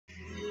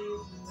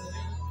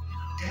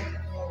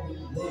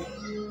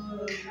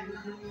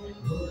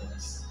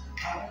was,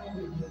 I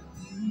would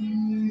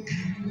leave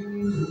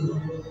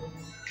you.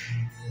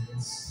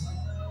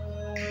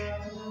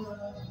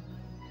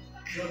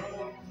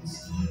 Darkness,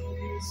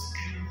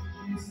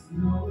 please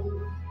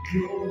know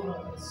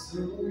you're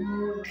so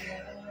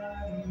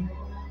high.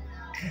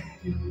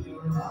 In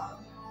your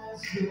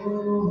eyes,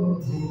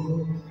 you're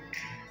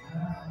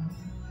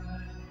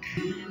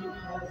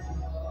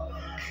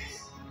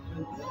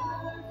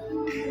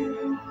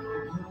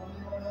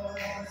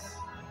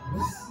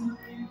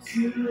listening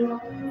to our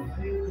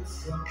favorite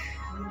song.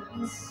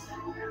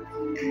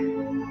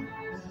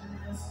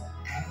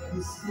 I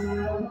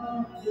still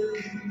want to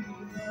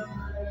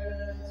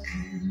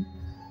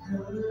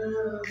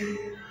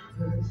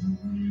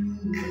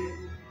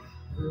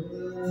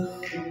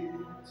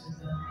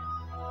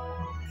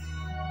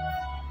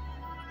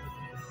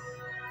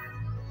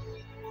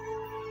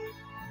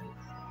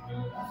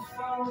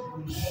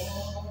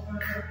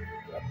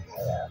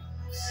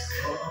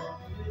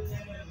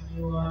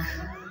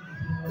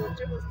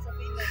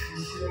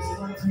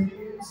my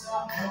dreams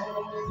are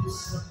home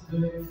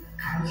someday.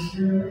 I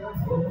should have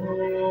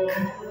home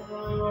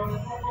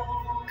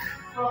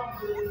from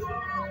the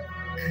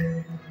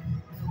world.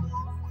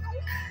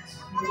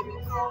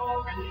 Spirit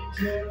of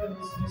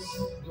angels,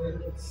 missing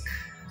words.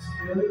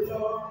 Spirit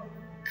of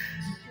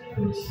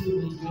spirit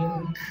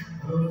children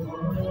of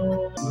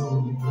all.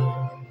 So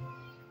well,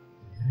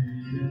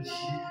 that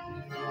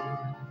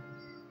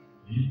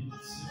you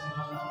into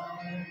my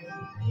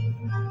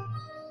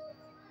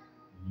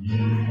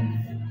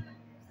you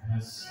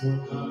as for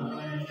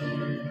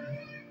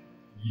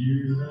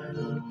you are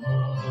the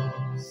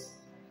most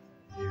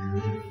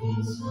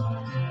beautiful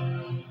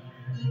smile.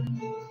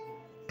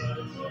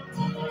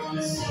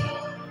 The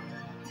sun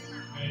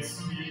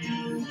makes me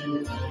feel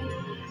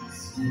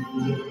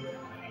peaceful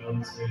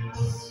out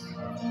this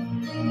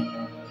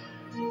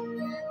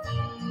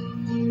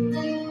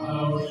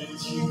how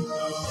did you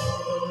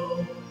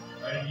know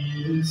I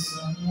needed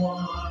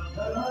someone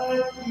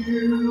like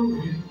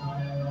you in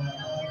my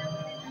life?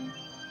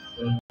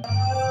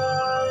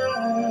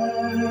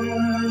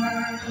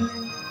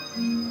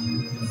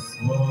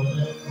 It's more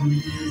than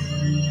we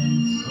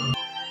reach.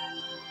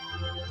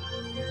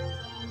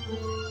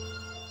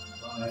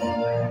 My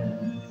life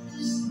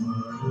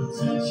started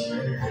to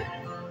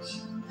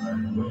change.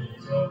 I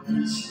wake up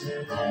each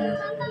day,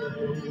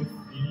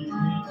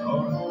 feeling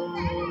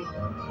alright.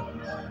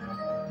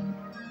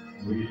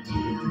 We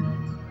do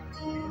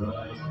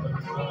right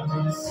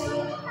upon the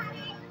sun,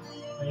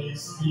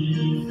 makes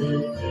me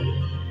feel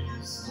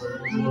things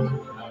were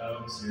work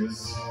out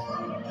just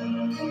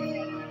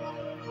fine.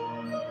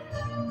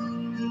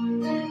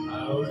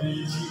 How did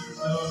you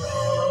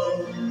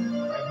know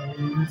I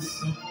needed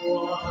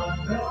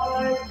someone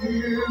like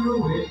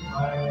you in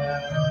my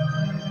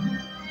life?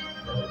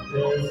 But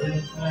there's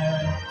a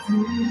fact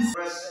is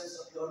presence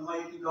of the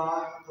Almighty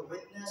God to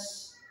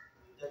witness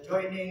the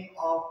joining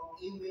of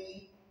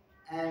Amy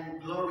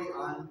and Glory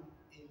Ann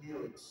in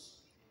marriage.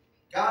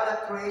 God of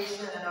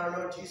creation and our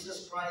Lord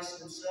Jesus Christ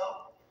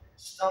Himself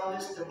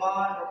established the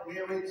bond of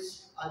marriage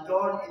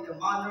adorned in the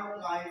manner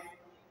of life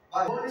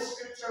by Holy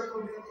Scripture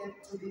committed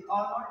to be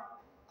honored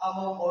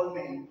among all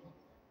men.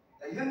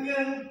 The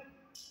union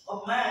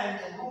of man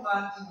and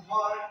woman in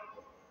heart,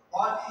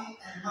 body,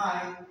 and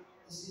mind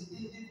is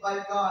intended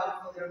by God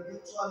for their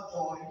mutual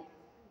joy,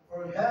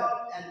 for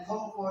help and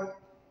comfort,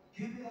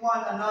 giving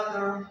one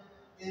another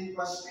in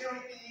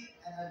prosperity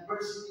and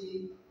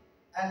adversity,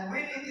 and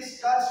when it is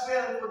God's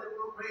will for the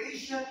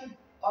procreation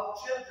of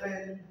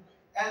children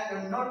and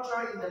their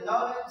nurture in the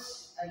knowledge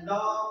and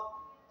love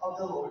of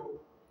the Lord.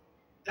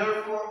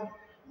 Therefore,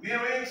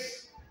 marriage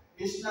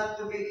is not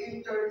to be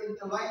entered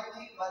into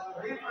lightly, but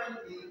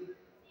reverently,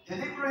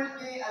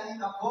 deliberately, and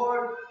in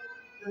accord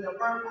to the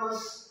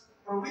purpose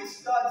for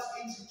which God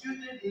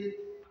instituted it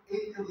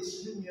into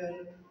this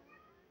union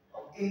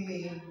of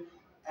Amy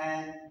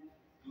and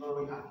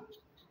Glory Ann.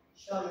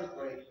 Shall we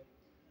pray?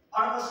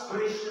 Our most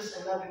gracious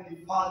and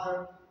loving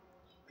Father,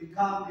 we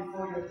come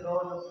before your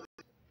throne of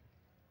grace.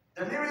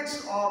 The marriage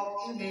of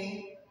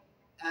Amy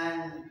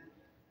and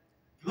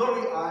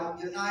Glory Ann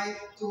unite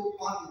two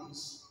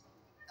families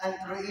and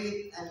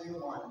create a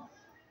new one.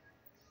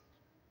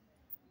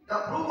 The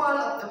approval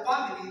of the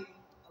family,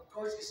 of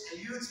course, is a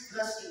huge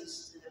blessing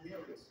to the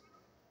marriage.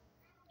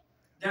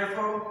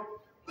 Therefore,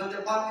 will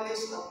the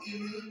families of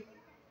Amy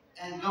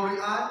and Glory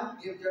Ann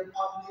give their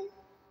public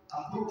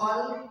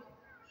approval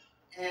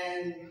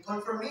and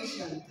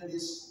confirmation to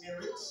this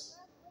marriage?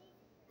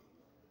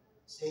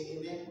 Say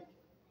amen.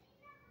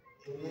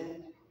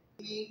 Amen.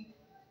 Amy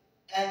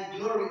and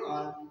Glory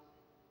Ann,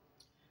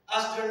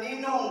 as their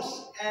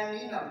ninos and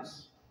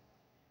ninams.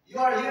 You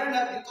are here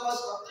not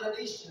because of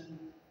tradition,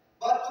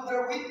 but to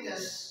bear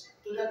witness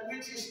to that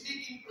which is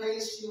taking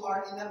place. You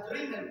are in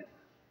agreement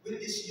with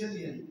this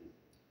union.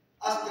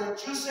 As their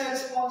chosen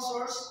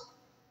sponsors,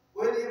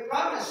 will you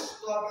promise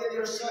to avail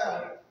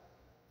yourself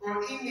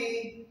for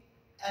Amy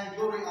and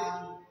Glory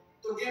Ann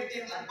to give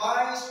them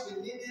advice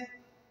when needed,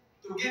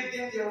 to give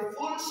them your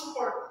full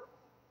support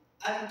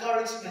and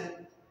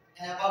encouragement,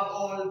 and above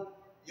all,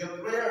 your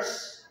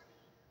prayers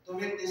to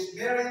make this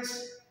marriage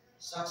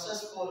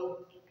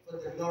successful for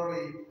the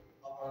glory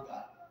of our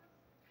God.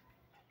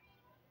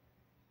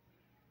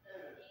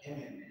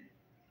 Amen.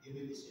 You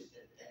will be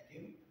seated. Thank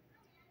you.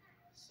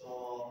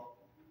 So,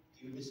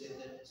 you will be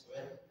seated as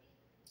well.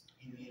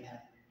 Amen and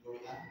glory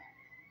God.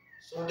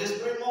 So,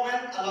 this very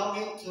moment, allow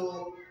me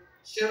to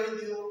share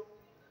with you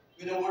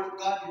with the Word of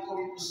God before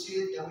we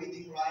proceed the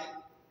reading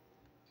right.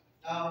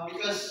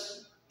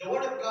 Because the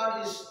Word of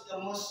God is the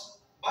most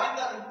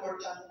vital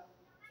important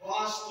for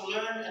us to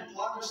learn and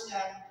to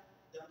understand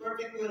the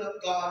perfect will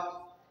of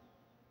God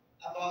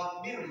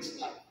about marriage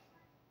life.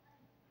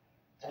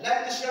 I'd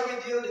like to share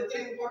with you the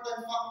three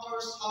important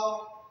factors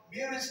how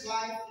marriage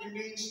life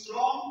remains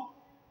strong,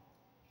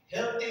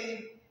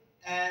 healthy,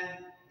 and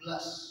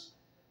blessed.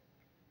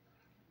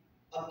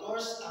 Of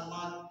course, ang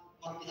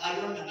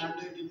magtiayon na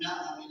nandoy din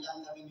na ang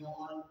ilang kami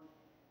noon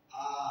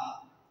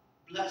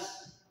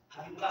blessed.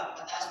 Ang iba,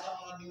 pataas pa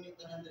mga minute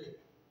na nandoy.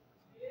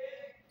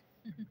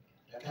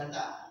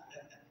 Naganda.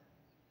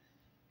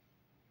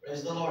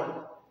 Praise the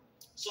Lord.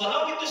 So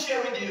allow me to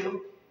share with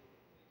you,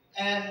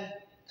 and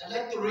I'd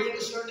like to read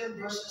a certain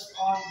verses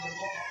on the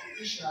book of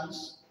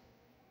Ephesians,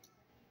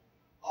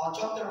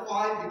 chapter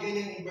 5,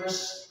 beginning in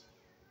verse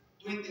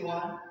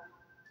 21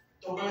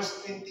 to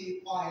verse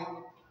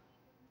 25.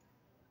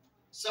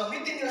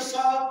 Submitting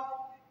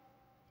yourself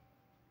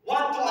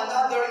one to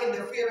another in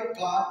the fear of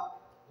God.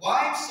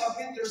 Wives,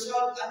 submit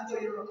yourself unto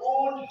your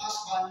own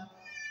husband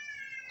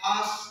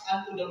as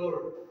unto the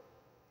Lord.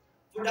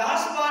 For the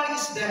husband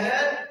is the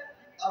head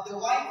of the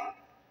wife,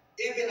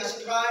 even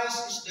as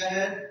Christ is the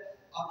head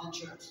of the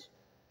church.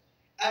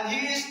 And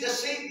he is the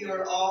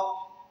Savior of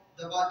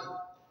the body.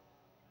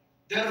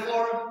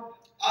 Therefore,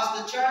 as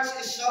the church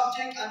is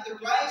subject unto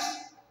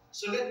Christ,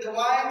 so let the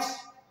wives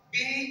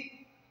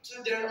be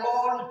to their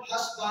own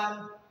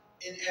husband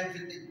in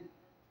everything.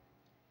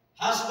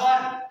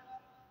 Husband,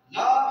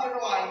 love your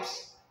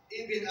wives,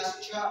 even as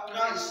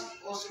Christ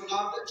also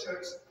loved the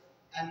church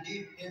and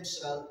gave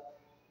himself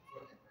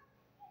for them.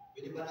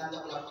 Pwede ba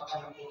natin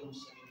palapakan ng tulong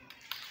sa inyo?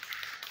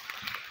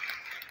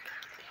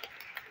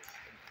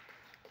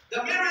 The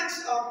marriage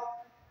of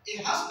a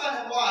husband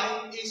and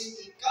wife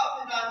is a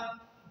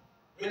covenant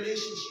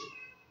relationship.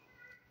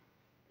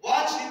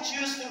 Once you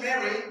choose to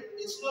marry,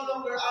 it's no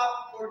longer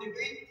up for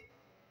debate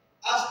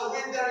as to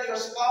whether your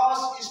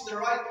spouse is the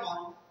right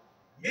one.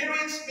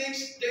 Marriage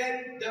makes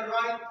them the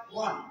right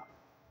one.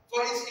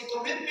 For it's a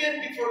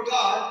commitment before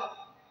God.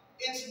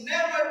 It's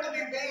never to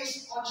be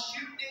based on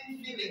shifting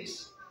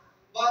feelings,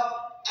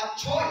 but a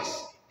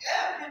choice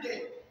every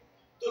day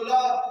to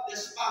love the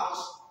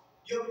spouse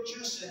you've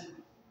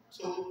chosen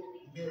to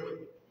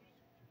marry.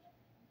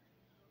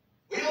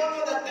 We all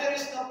know that there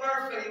is no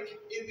perfect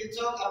if we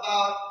talk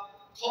about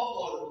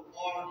couple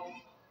or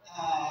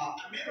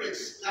a marriage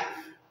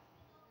life.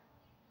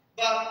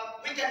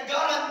 But we can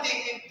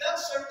guarantee if that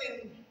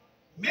certain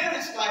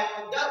marriage life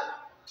of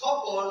that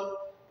couple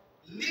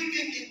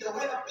living in the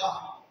will of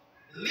God,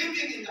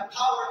 living in the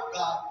power of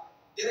God,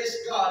 there is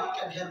God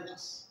can help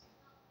us.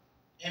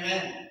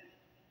 Amen.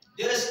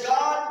 There is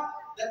God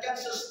that can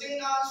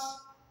sustain us,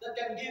 that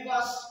can give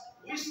us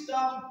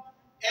wisdom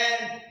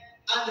and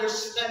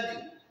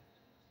understanding.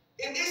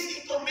 It is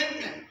a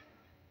commitment.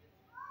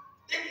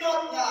 Take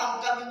note na ang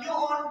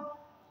kaminyoon,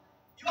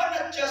 you are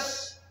not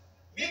just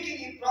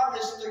making a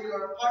promise to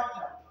your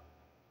partner,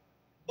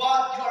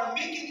 but you are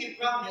making a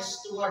promise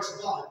towards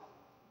God.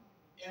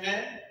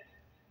 Amen?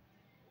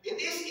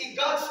 It is a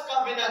God's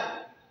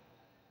covenant.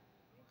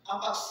 Ang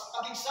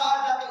pag-igsaan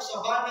natin sa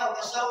bana o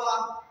asawa,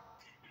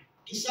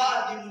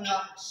 isaan din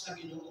muna sa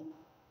Ginoo.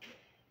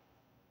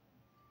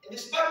 In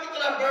this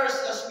particular verse,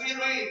 as we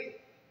read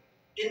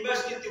in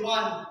verse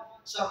 51,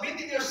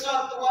 submitting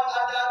yourself to one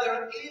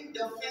another in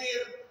the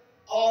fear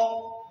of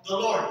the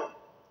Lord.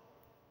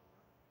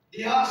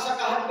 Diha sa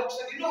kahadlok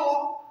sa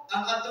Ginoo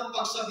ang atong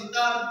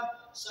pagsabitan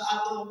sa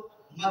atong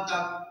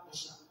matag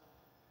usa.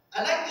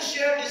 I'd like to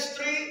share these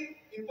three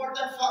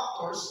important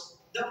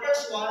factors. The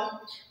first one,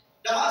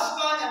 the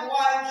husband and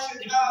wife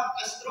should have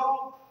a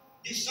strong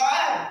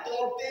desire to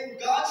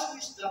obtain God's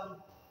wisdom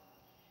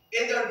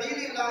in their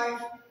daily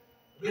life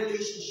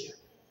relationship.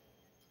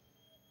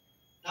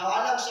 Now,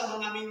 alam sa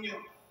mga minyo,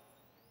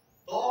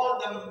 to all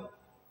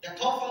the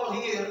couple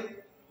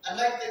here, I'd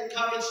like to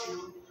encourage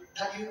you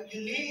that you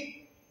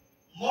need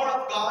more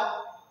of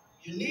God.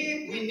 We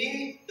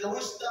need the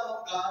wisdom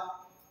of God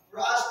for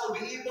us to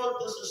be able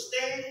to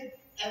sustain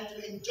and to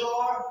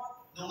endure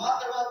no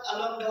matter what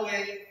along the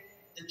way,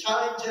 the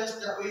challenges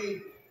that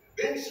we've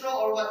been through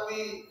or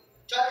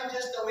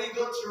challenges that we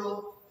go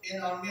through in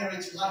our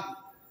marriage life.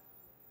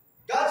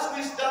 God's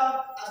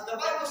wisdom, as the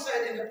Bible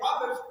said in the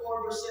Proverbs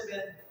 4 verse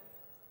 7,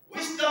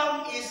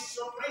 wisdom is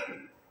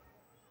supreme.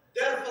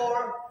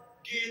 Therefore,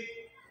 give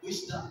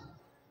wisdom.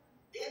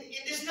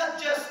 It is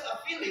not just a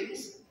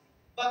feelings,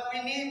 but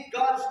we need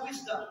God's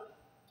wisdom.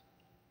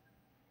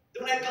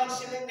 Doon ay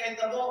counseling na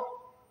itabo.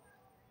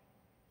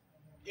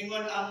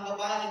 Ingon ang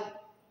babae,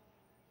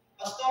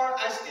 Pastor,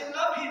 I still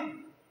love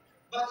him.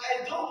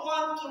 I don't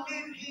want to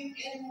leave him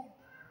anymore.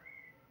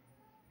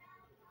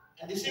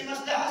 And the same as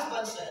the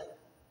husband said,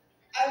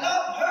 I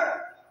love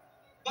her,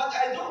 but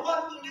I don't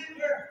want to leave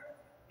her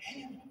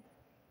anymore.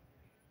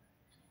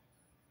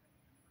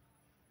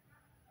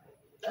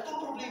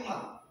 Datong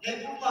problema,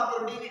 naigugma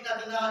pero dili na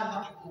ganahan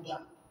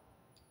makiguban.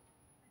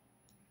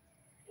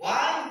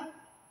 Why?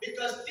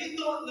 Because they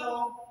don't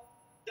know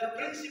the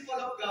principle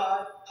of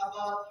God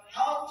about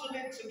how to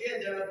live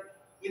together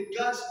with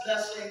God's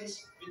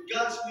blessings, with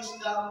God's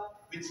wisdom,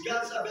 with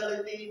God's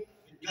ability,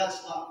 with God's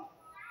love.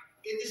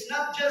 It is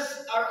not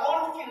just our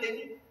own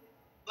feeling,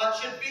 but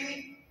should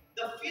be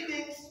the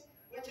feelings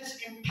which is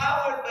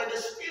empowered by the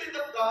Spirit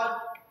of God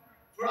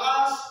for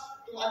us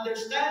to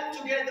understand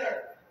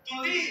together,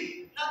 to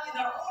live not in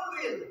our own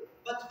will,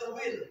 but to the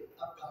will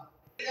of God.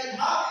 We can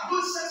have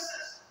good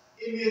success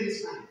in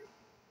marriage life.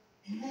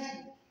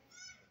 Amen.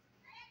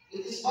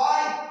 It is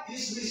by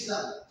His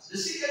wisdom. The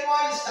second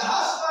one is the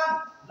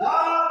husband,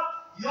 love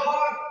your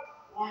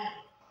wife.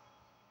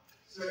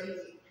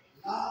 Certainly,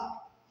 love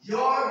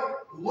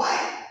your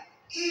wife.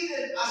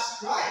 Even as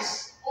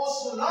Christ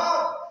also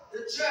loved the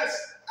church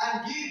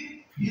and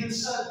gave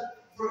Himself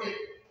for it.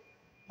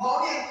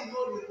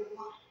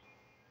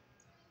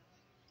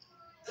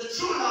 The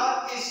true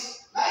love is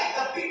like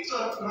the picture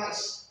of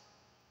Christ.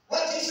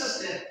 What Jesus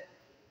did,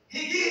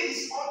 He gave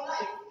His own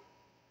life.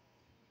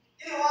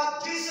 You know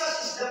what?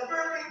 Jesus is the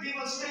perfect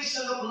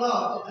demonstration of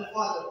love of the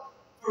Father.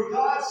 For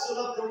God so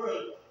loved the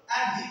world,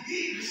 and He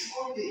gave His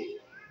only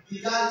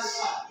begotten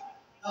Son.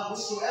 Now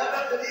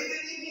whosoever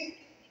believeth in Him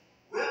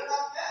will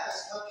not perish,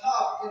 but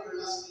have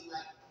everlasting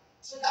life.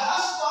 So the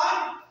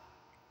husband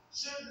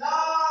should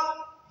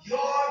love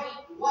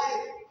your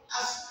wife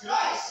as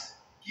Christ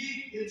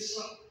gave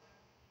Himself.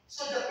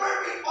 So the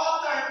perfect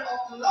pattern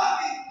of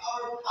loving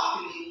our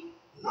family,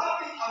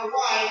 loving our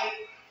wife,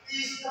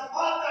 is the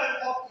pattern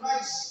of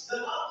Christ, the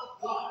love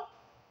of God.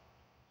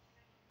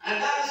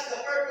 And that is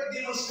the perfect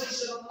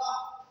demonstration of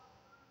love.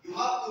 You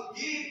have to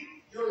give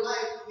your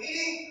life,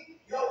 meaning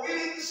you are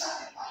willing to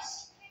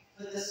sacrifice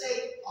for the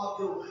sake of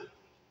your wife.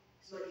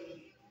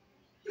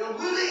 You're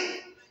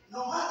willing,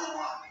 no matter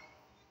what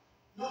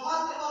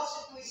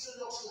situation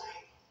looks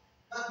like.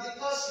 But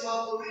because you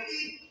have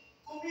already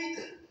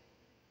committed,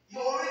 you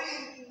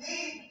already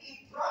made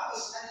a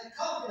promise and a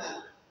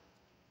covenant,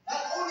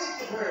 not only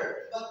to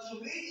her, but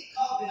to make a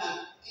covenant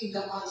in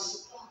the eyes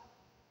of God.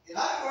 In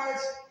other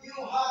words, you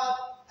have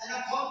an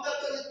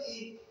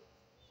accountability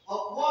of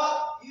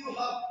what you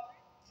have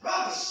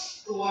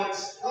promised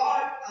towards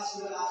God as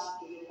well as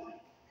to your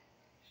wife.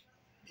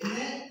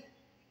 Amen?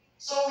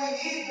 So we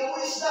need the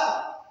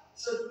wisdom.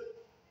 So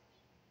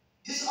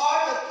these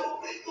are the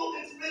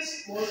two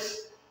principles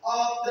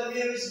of the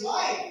marriage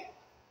life.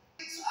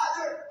 Each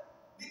other,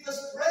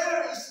 because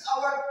prayer is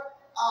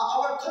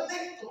our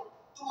connector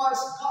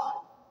towards God.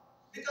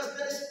 Because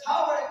there is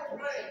power in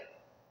prayer.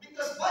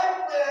 Because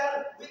by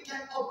prayer we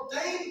can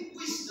obtain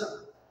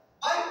wisdom.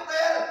 By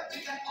prayer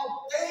we can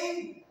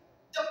obtain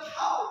the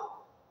power,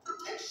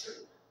 protection,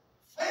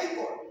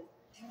 favor.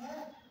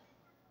 Amen.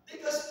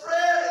 Because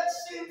prayer, it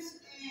seems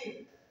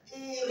a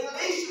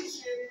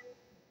relationship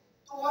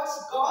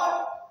towards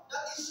God.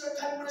 That is your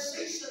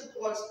conversation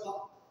towards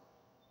God.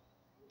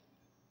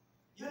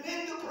 You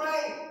need to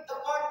pray. The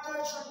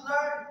partner should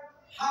learn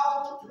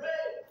how to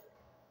pray.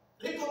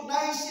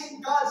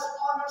 Recognizing God's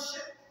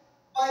ownership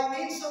by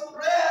means of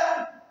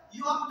prayer,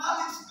 you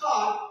acknowledge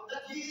God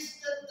that He is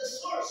the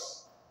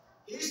source.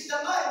 He is the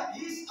life.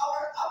 He is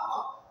our Abba.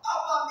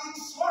 Abba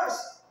means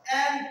source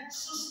and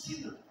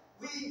sustainer.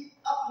 We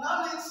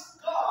acknowledge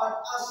God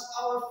as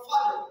our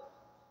Father.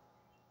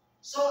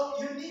 So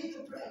you need to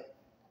pray.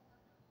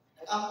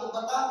 Ang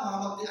bata, mga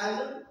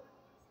magti-island,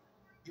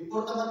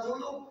 before ta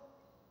matulog,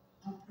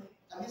 mag-pray.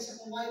 Kami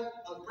sa kumay,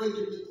 mag-pray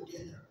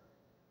together.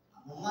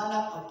 Ang mga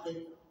anak,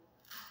 mag-pray.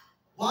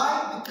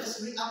 Why?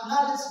 Because we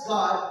acknowledge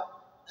God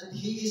that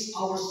He is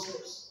our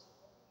source.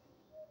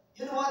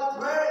 You know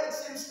what? Prayer, it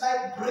seems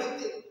like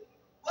breathing.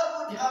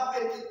 What would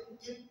happen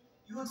if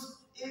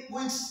it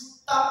would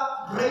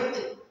stop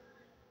breathing?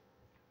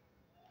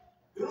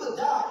 You will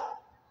die.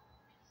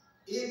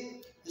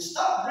 If you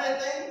stop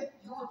breathing,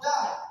 you will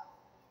die.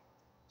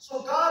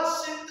 So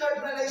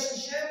God-centered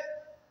relationship,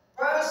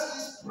 first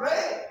is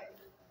pray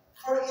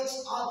for each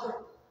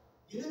other.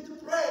 You need to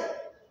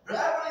pray.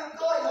 Wherever you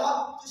go, you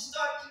have to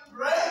start to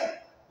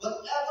pray.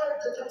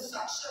 Whatever the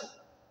transaction,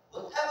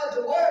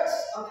 whatever the words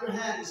of your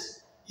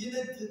hands, you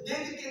need to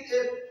dedicate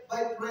it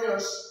by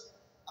prayers,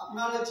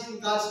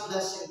 acknowledging God's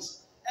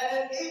blessings. And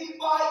then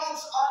edify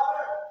each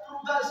other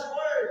through God's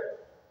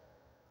word.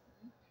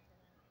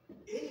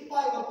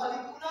 Edify,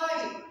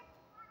 mapalipunay.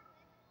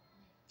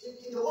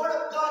 In the Word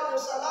of God,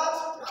 there's a lot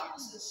of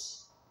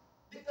promises.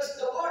 Because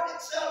the Word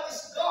itself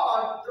is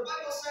God. The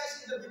Bible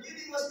says in the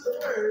beginning was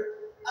the Word,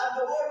 and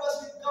the Word was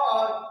with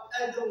God,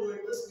 and the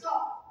Word was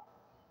God.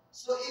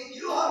 So if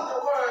you have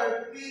the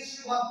Word, it means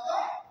you have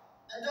God.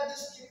 And that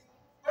is the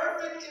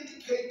perfect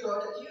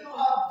indicator that you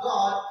have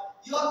God.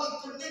 You have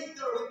a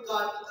connector with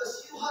God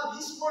because you have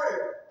His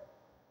Word.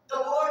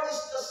 The Word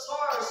is the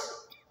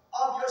source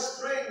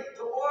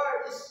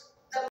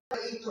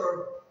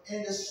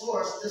and the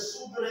source, the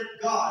sovereign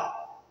God,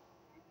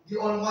 the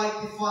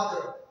Almighty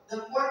Father. The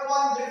fourth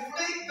one,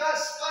 reflect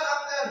God's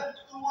character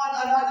to one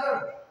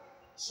another.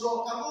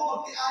 So,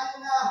 kamo magtiayo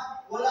na,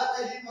 wala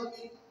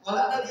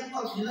na din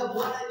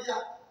maghilabuan na niya.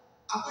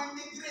 Ako'y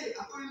tigre,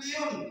 ako'y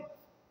leon.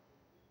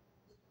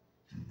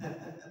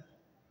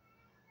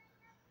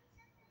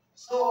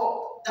 So,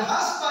 the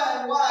husband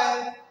and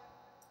wife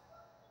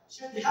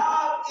should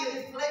have a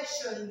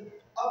reflection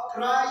of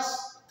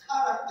Christ's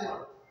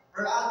character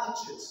or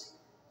attitudes.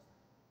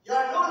 You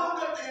are no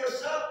longer to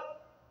yourself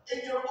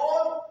in your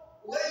own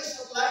ways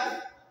of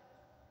life.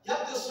 You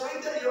have to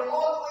surrender your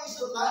own ways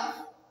of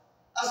life.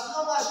 As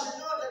long as you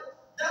know that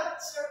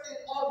that certain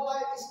old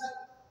life is not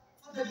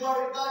for the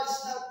glory of God,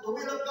 is not the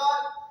will of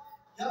God,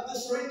 you have to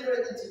surrender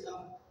it unto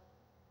God.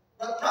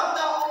 But from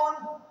now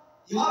on,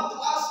 you have to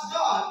ask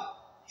God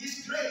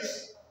His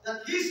grace,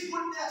 that His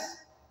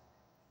goodness,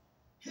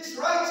 His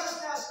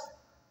righteousness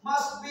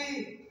must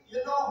be,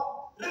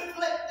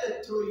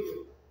 reflected through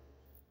you.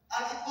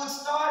 And it would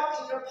start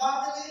in your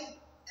family,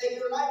 in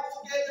your life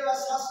together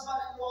as husband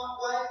and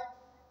wife,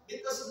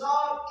 because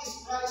love is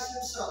Christ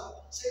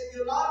Himself. So if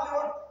you love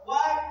your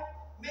wife,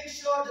 make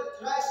sure that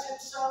Christ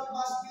Himself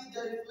must be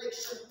the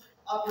reflection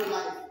of your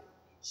life.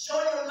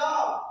 Show your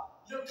love,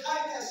 your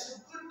kindness, your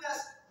goodness,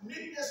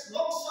 meekness,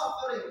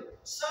 long-suffering,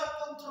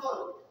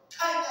 self-control,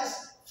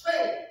 kindness,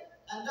 faith.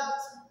 And that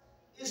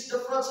is the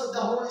fruits of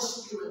the Holy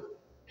Spirit.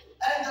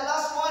 And the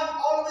last one,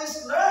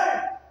 always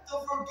learn to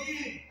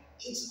forgive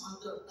each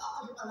other.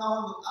 Dapat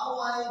panahon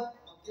mag-away,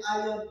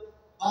 mag-tiayon,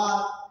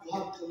 but you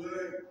have to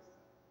learn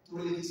to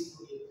release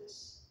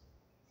forgiveness.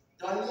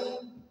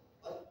 Darling,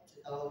 what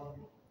you tawag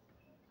mo?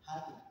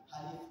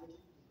 Honey,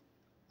 forgive me.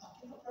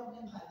 Okay, no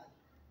problem, honey.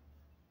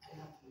 I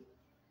love you.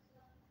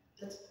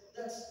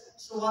 That's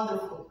so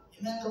wonderful.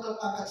 Amen. Total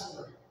package,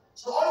 Lord.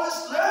 So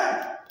always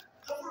learn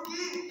to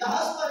forgive. The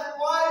husband and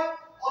wife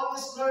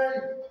always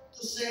learn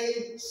to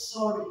say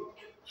sorry.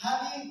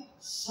 Honey,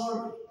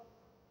 sorry.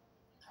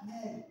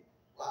 Amen.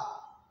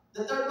 Wow.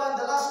 The third one,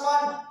 the last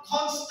one,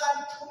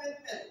 constant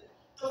commitment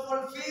to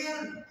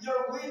fulfill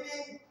your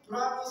winning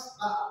promise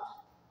vow.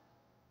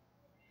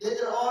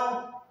 Later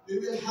on, we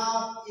will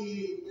have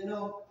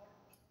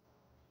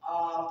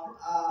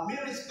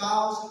marriage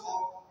vows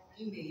of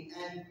Amy,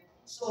 and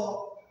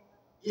so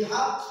you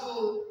have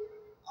to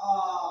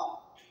uh,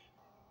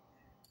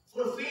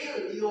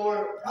 fulfill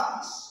your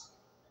promise,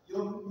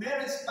 your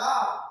marriage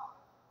vow,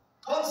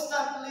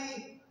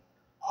 constantly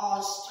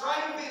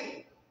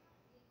striving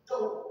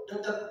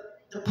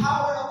the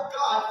power of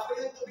God for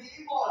you to be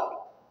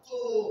able to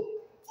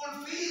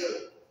fulfill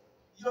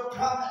your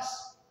promise.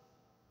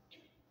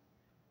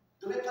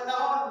 Dumi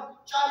panahon,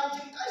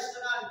 challenging ka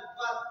istanan,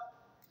 but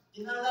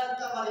dinalan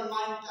ka,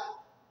 ma-remind ka,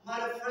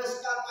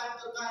 ma-refresh ka time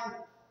to time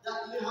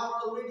that you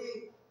have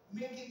already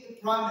making a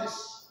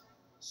promise.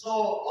 So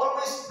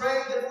always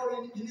pray,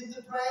 therefore you need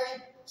to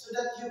pray so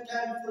that you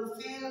can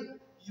fulfill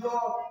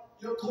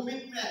your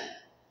commitment,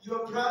 your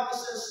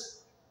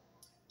promises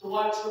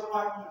towards your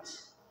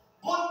partners.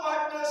 Both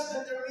partners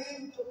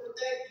determine to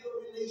protect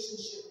your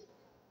relationship.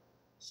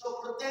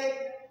 So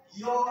protect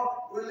your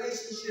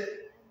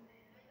relationship.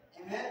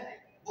 Amen.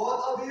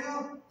 Both of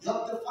you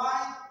have to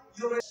find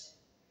your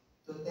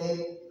to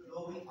take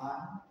Chloe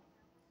on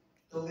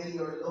to be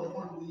your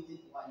lawful wedded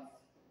wife,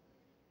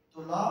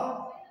 to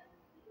love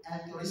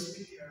and to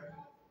respect her,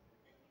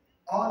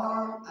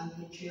 honor and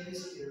to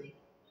cherish her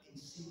in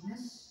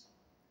sickness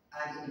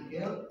and in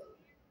health,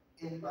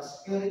 in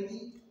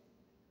prosperity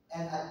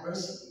and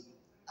adversity,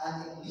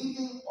 and in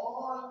leaving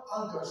all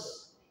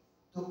others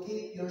to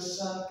keep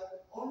yourself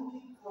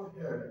only for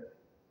her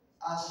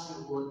as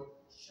you would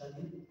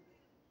Shalom.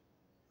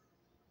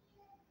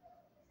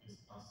 Yes,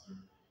 Pastor.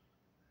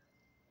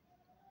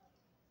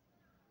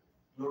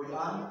 Glory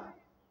on.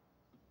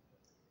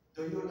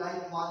 Do you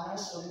like manner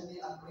solemnly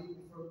agree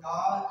before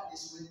God and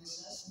His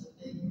witnesses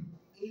to take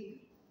aid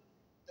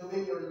to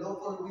be your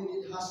local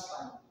wedded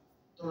husband,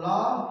 to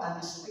love and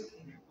respect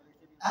Him,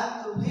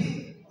 and to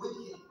live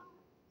with Him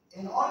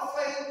in all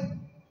faith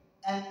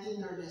and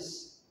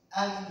tenderness,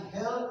 and in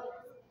health,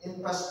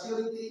 in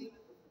prosperity,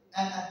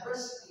 and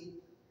adversity,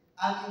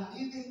 and in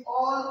leaving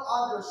all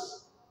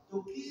others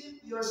to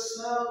keep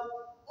yourself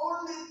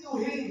only to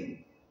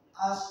Him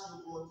as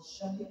you would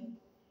Shalom.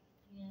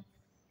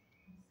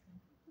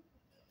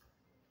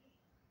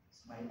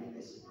 Smiley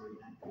kasi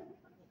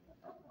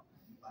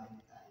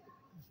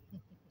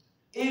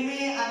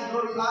Amy and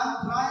Glorian,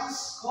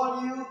 Christ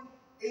call you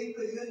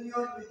into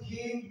union with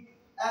Him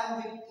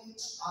and with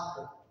each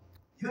other.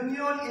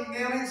 Union in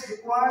marriage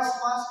requires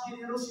much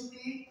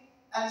generosity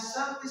and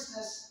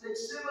selflessness,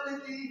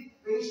 flexibility,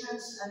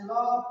 patience, and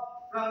love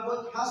from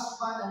both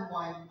husband and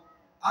wife.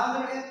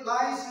 Under it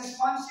lies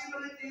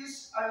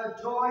responsibilities and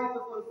a joy to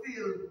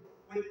fulfill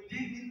with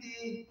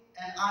dignity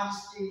and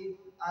honesty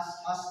as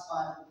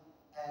husband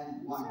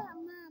and wife.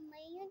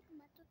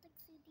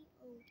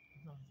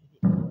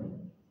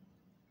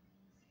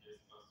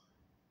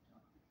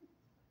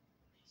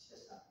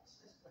 Yes, Pastor.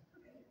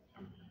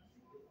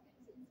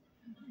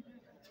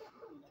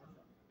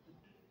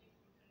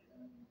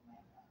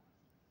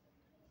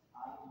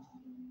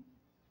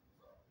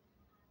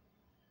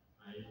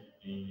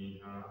 Amen.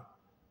 Hara.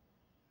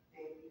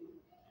 Thank you.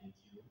 Thank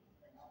you.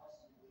 And how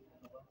was your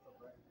weekend?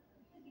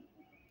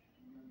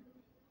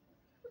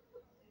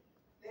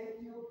 Thank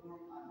you,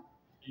 Gloria,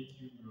 Thank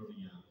you,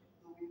 Gloria,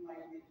 to be my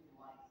wedding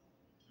wife.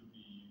 to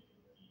be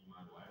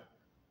my wife.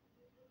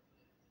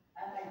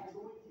 And I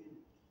join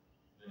you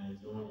And I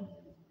join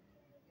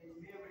in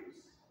marriage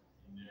you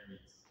in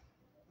marriage,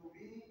 to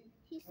be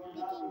He's your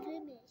speaking loving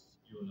German.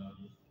 your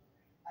loving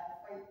and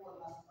faithful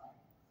husband.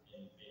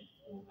 and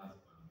faithful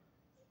husband.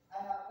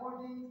 And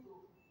according to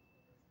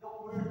the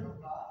word of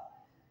God,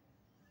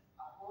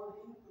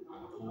 according to the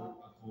word of God,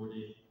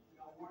 According to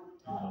the word of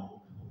to God,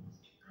 the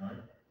God,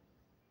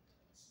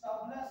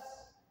 establish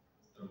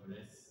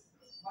establish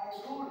my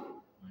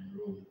role my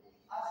role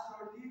as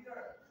your leader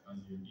as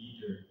your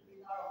leader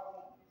in our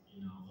home.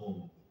 in our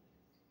home.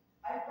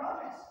 I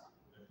promise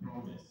I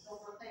promise to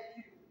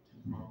protect you, to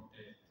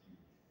protect you,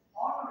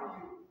 honor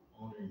you,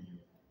 and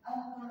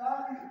to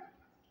love you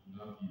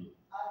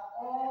at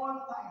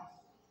all times,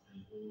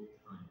 at all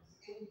times.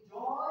 in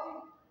joy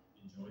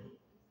Enjoy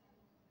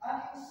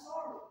and in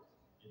sorrow,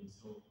 in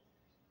so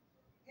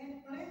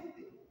in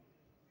plenty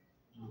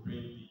in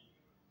plenty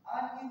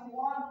and in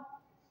want,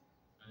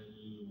 and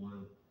in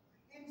want,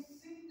 in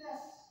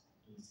sickness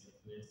in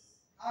sickness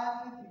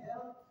and in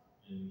health,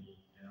 and in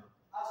health,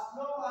 as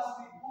long as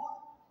we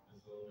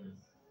as long as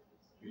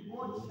we we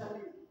both both shall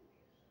live.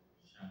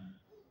 shall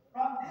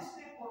From this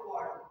day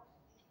forward,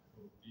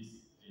 from this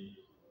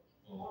day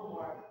forward,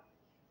 forward,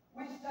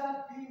 we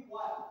shall be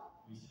one.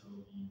 we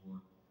shall be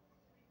one.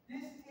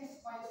 This is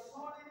my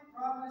solemn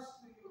promise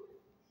to you.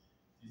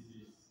 This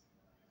is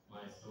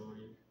my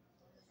solemn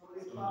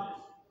Solemn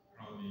promise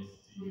promise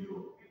to to you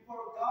you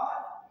before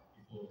God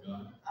before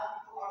God and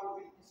to our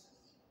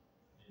witnesses.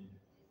 and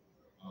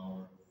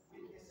our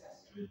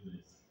Witnesses.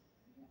 witness.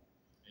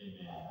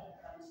 Amen.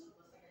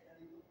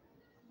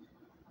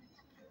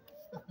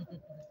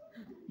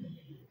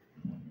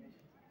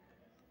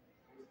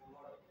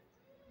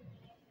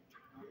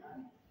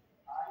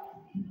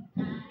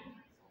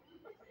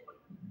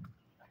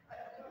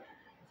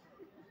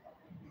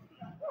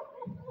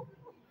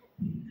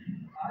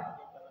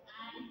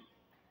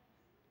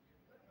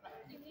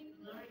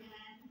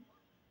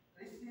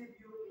 Receive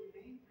you in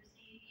me,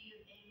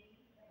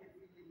 with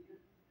you,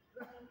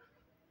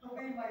 to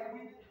be my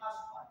wedded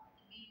husband.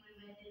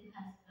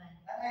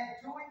 And I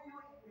join you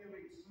in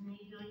marriage,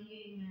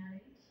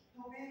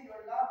 to be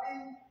your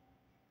loving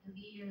and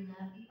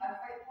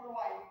faithful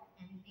wife.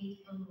 And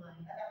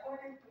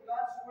according to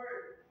God's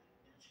word,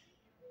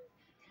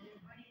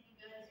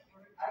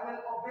 I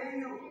will obey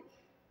you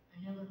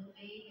and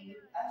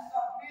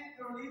submit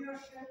your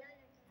leadership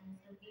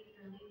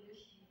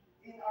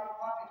in our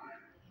family.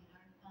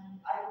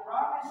 I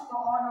promise to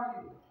honor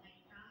you,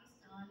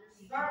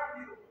 serve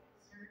you,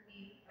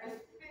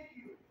 respect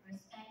you,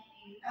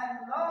 and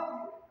love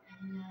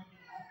you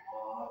at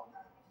all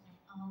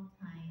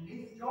times,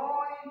 in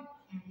joy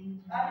and in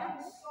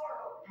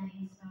sorrow, in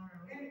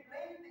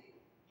plenty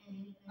and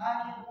in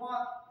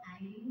want,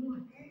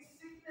 in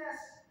sickness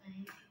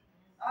and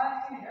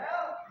in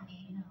health,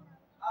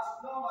 as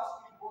long as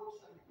we both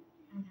shall live.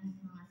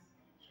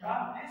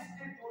 From this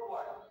day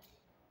forward,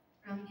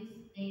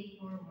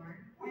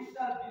 we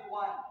shall be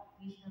one.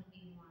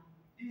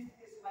 This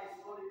is my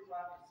solemn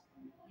promise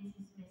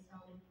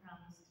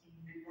to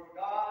you before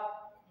God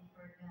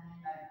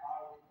and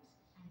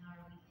our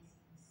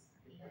witnesses.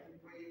 We can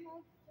pray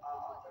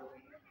after we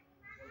go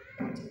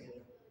together.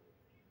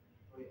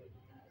 Pray.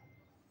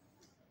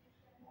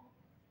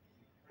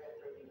 Pray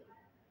after me.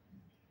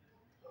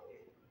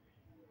 Okay.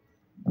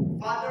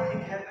 Father in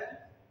heaven,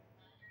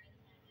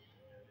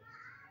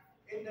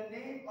 in the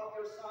name of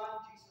your Son,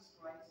 Jesus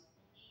Christ,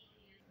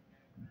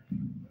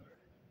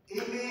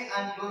 Amen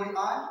and glory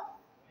on,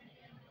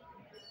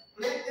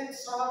 pleading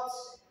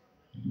thoughts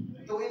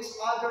to each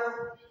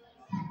other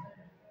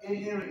in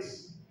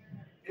lyrics.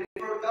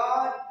 Before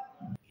God,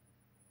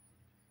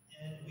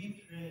 and we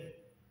pray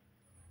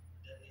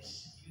that this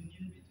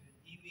union between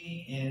Amy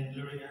and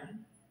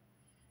Lorian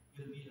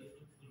will be a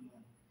fruitful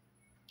one.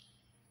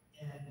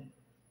 And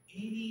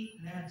any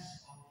plans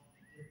of the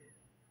devil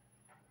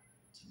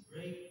to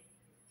break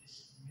this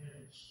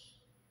marriage,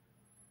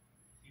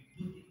 we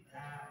put it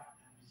down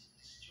and we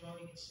destroy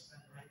its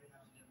plan right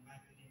now in the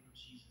mighty name of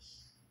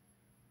Jesus.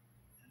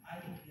 And I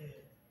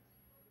declare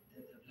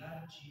that the blood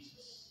of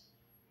Jesus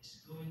is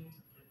going to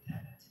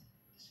protect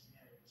this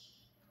marriage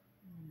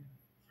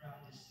from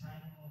this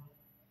time on,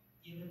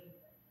 even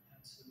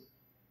until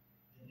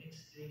the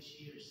next day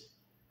years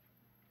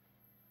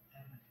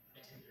and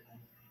until their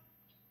lifetime.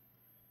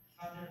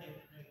 Father, I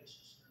pray as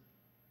your servant,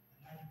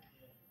 and I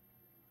declare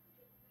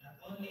not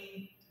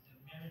only to the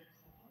married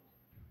couple,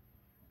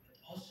 but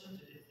also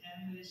to the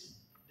families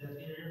that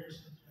they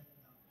represent right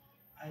now.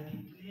 I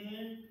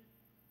declare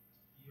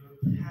your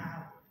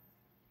power,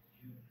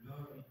 your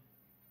glory,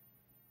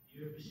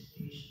 your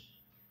visitation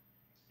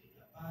be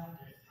upon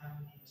their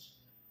family as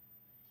well.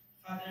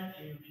 Father,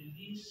 I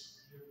release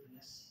your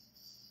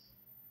blessings.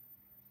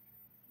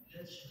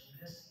 Let your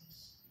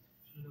blessings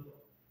flow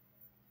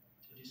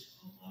to this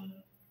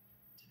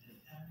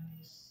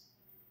families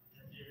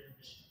that they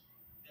represent.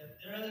 That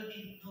there will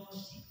be no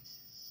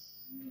sicknesses.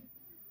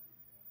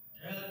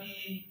 There will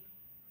be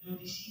no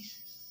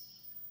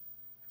diseases.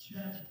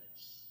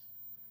 Tragedies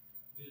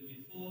will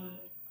be fall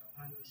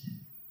upon this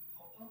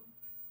couple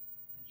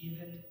and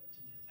even to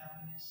the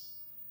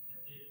families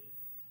that they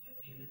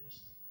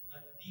represent.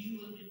 But you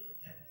will be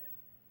protected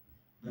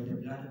by the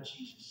blood of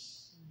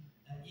Jesus.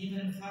 And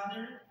even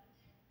Father,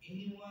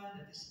 anyone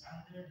that is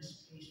under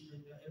this place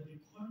right now, every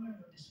corner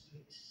of this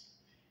place,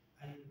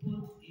 I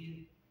put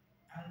it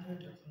under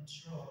the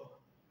control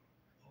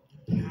of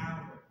the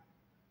power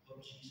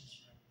of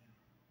Jesus right now.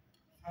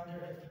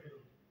 Father, I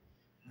pray,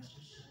 and as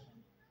your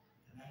servant,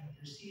 and I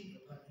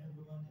intercede upon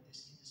everyone that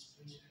is in this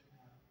place right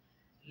now.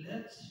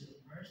 Let your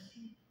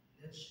mercy,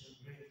 let your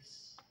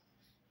grace,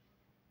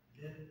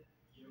 let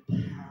your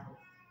power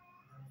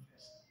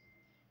manifest.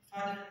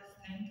 Father,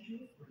 thank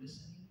you for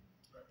listening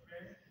to our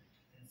prayer,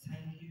 and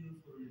thank you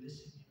for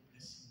releasing your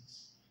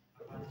blessings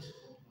upon this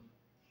couple,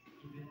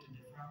 even to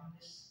the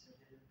families that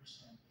they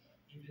represent,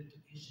 even to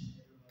each and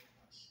every one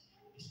of us.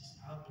 This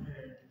is our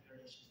prayer and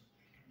declaration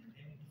in the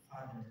name of the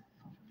Father,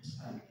 of the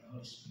Son, and the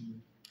Holy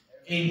Spirit.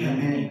 Amen.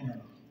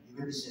 Amen. You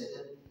already said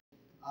it.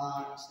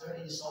 Is there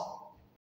any song?